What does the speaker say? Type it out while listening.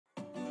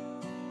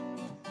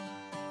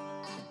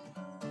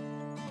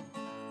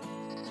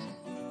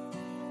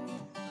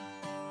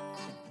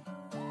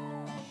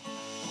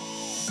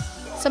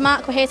So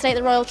Mark, we're here today at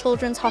the Royal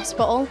Children's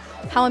Hospital.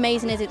 How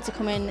amazing is it to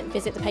come and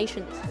visit the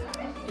patients?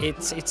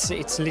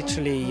 It's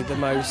literally the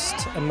most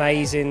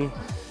amazing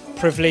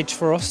privilege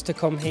for us to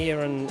come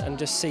here and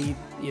just see,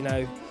 you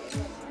know,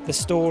 the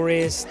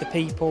stories, the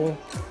people,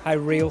 how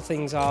real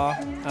things are.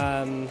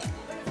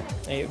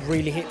 It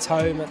really hits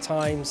home at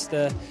times,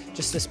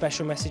 just the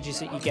special messages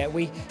that you get.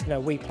 We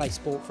play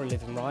sport for a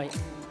living, right?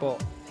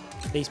 But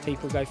these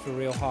people go through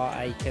real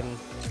heartache, and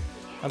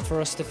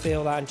for us to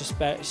feel that and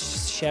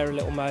just share a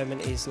little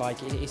moment is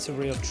like, it's a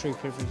real true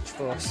privilege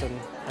for us,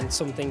 and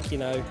something, you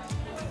know,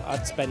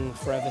 I'd spend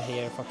forever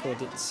here if I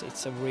could.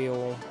 It's a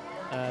real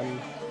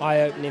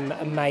eye-opening,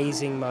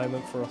 amazing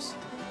moment for us.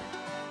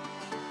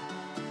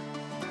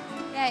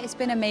 Yeah, it's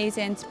been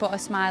amazing to put a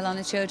smile on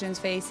the children's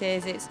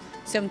faces. It's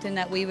something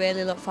that we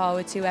really look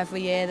forward to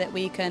every year, that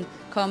we can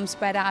come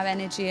spread our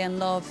energy and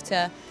love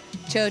to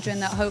children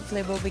that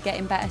hopefully will be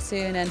getting better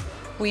soon. And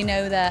we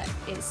know that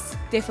it's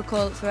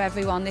difficult for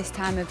everyone this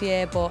time of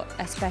year, but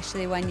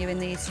especially when you're in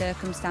these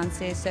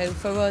circumstances. So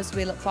for us,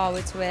 we look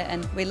forward to it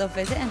and we love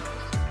visiting.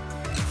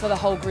 For the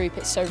whole group,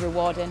 it's so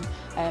rewarding.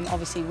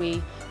 Obviously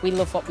we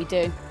love what we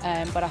do,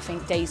 but I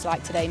think days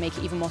like today make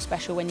it even more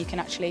special when you can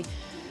actually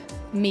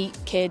meet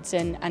kids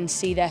and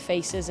see their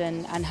faces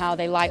and how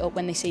they light up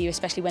when they see you,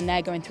 especially when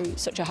they're going through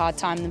such a hard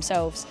time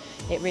themselves.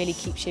 It really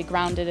keeps you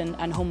grounded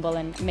and humble,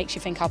 and makes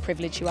you think how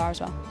privileged you are as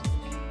well.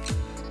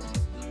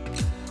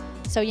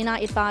 So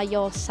United by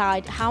your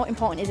side, how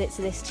important is it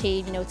to this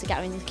team, you know, to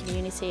get in the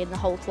community and the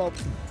whole club?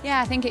 Yeah,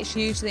 I think it's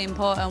hugely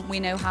important. We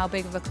know how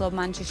big of a club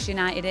Manchester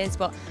United is,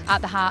 but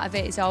at the heart of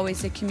it is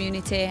always the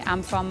community.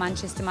 I'm from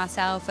Manchester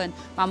myself, and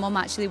my mum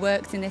actually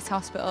works in this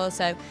hospital,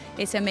 so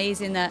it's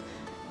amazing that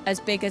as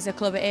big as a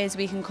club it is,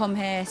 we can come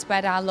here,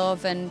 spread our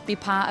love and be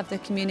part of the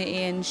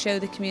community and show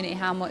the community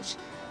how much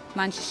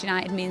Manchester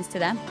United means to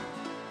them.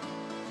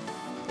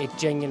 It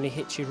genuinely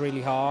hits you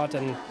really hard,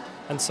 and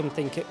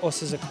something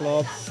us as a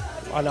club,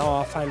 I know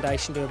our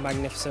foundation do a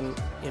magnificent,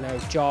 you know,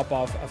 job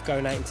of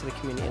going out into the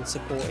community and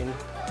supporting.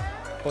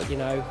 But you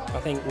know, I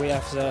think we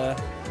as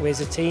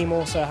a team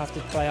also have to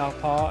play our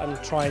part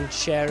and try and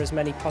share as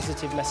many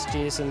positive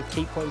messages and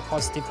keep putting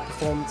positive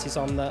performances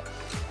on that,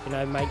 you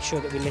know, make sure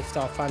that we lift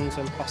our fans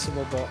when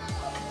possible. But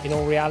in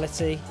all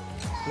reality,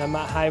 no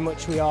matter how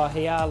much we are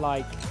here,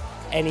 like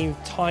any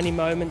tiny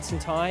moments in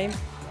time,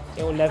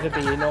 it will never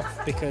be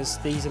enough, because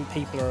these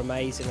people are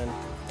amazing. And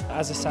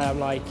as I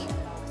say,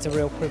 it's a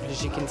real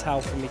privilege, you can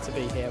tell, for me to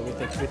be here with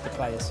the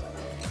players.